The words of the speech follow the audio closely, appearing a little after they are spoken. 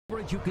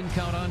You can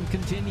count on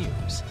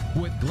continues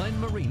with Glenn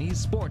Marini's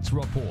Sports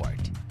Report.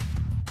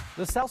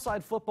 The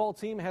Southside football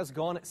team has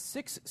gone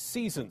 6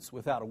 seasons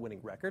without a winning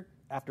record.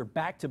 After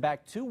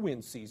back-to-back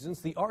 2-win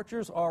seasons, the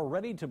Archers are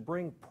ready to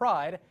bring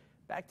pride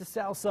back to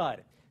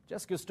Southside.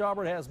 Jessica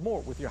Starbird has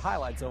more with your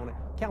Highlight Zone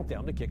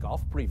Countdown to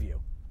Kickoff preview.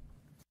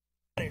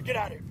 Get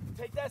out of here.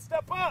 Take that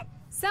step up.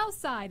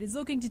 Southside is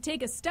looking to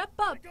take a step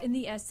up in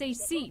the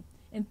SAC.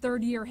 And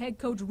third-year head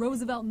coach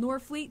Roosevelt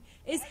Norfleet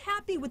is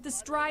happy with the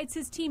strides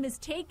his team has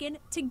taken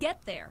to get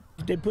there.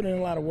 They put in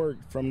a lot of work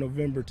from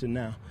November to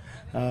now.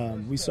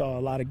 We saw a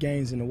lot of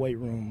gains in the weight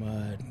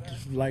room.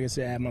 Like I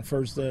said, I had my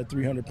first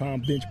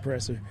 300-pound bench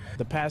presser.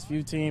 The past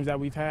few teams that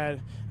we've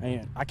had,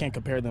 I can't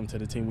compare them to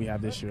the team we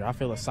have this year. I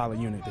feel a solid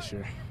unit this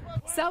year.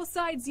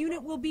 Southside's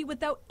unit will be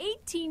without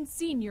 18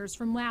 seniors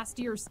from last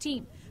year's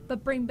team,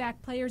 but bring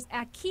back players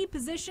at key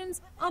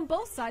positions on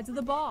both sides of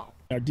the ball.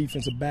 Our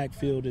defensive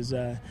backfield is,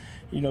 there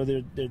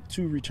are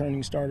 2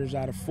 returning starters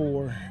out of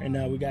 4,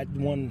 and we got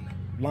 1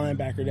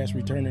 linebacker that's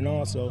returning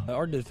also.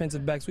 Our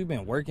defensive backs, we've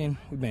been working.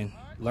 We've been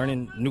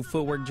learning new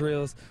footwork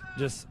drills,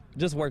 just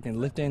working,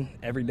 lifting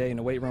every day in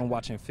the weight room,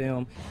 watching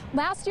film.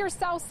 Last year,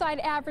 Southside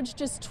averaged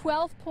just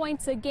 12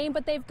 points a game,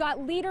 but they've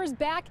got leaders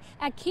back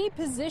at key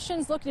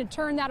positions looking to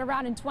turn that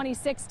around in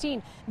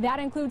 2016. That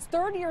includes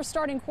third-year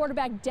starting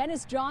quarterback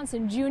Dennis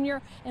Johnson Jr.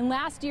 and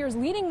last year's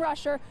leading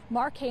rusher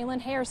Mark Halen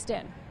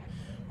Hairston.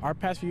 Our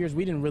past few years,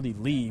 we didn't really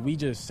lead. We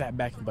just sat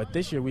back. But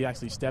this year, we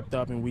actually stepped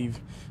up, and we've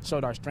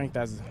showed our strength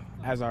as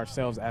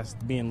ourselves as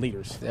being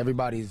leaders.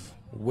 Everybody's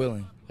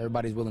willing.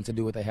 Everybody's willing to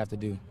do what they have to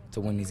do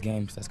to win these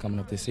games that's coming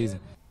up this season.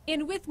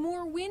 And with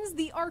more wins,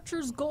 the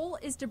Archers' goal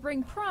is to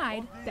bring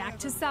pride back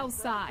to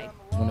Southside.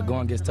 When the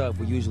going gets tough,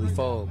 we usually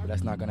fold, but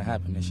that's not going to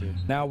happen this year.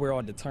 Now we're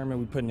all determined.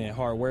 We're putting in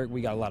hard work.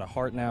 We got a lot of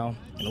heart now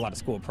and a lot of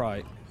school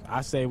pride.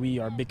 I say we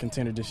are a big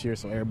contender this year,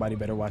 so everybody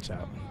better watch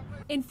out.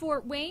 In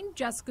Fort Wayne,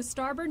 Jessica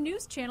Starbird,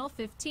 News Channel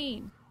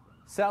 15.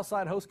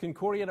 Southside hosts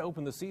Concordia to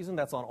open the season.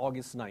 That's on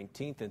August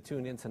 19th. And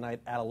tune in tonight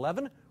at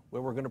 11,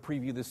 where we're going to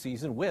preview the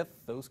season with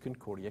those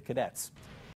Concordia cadets.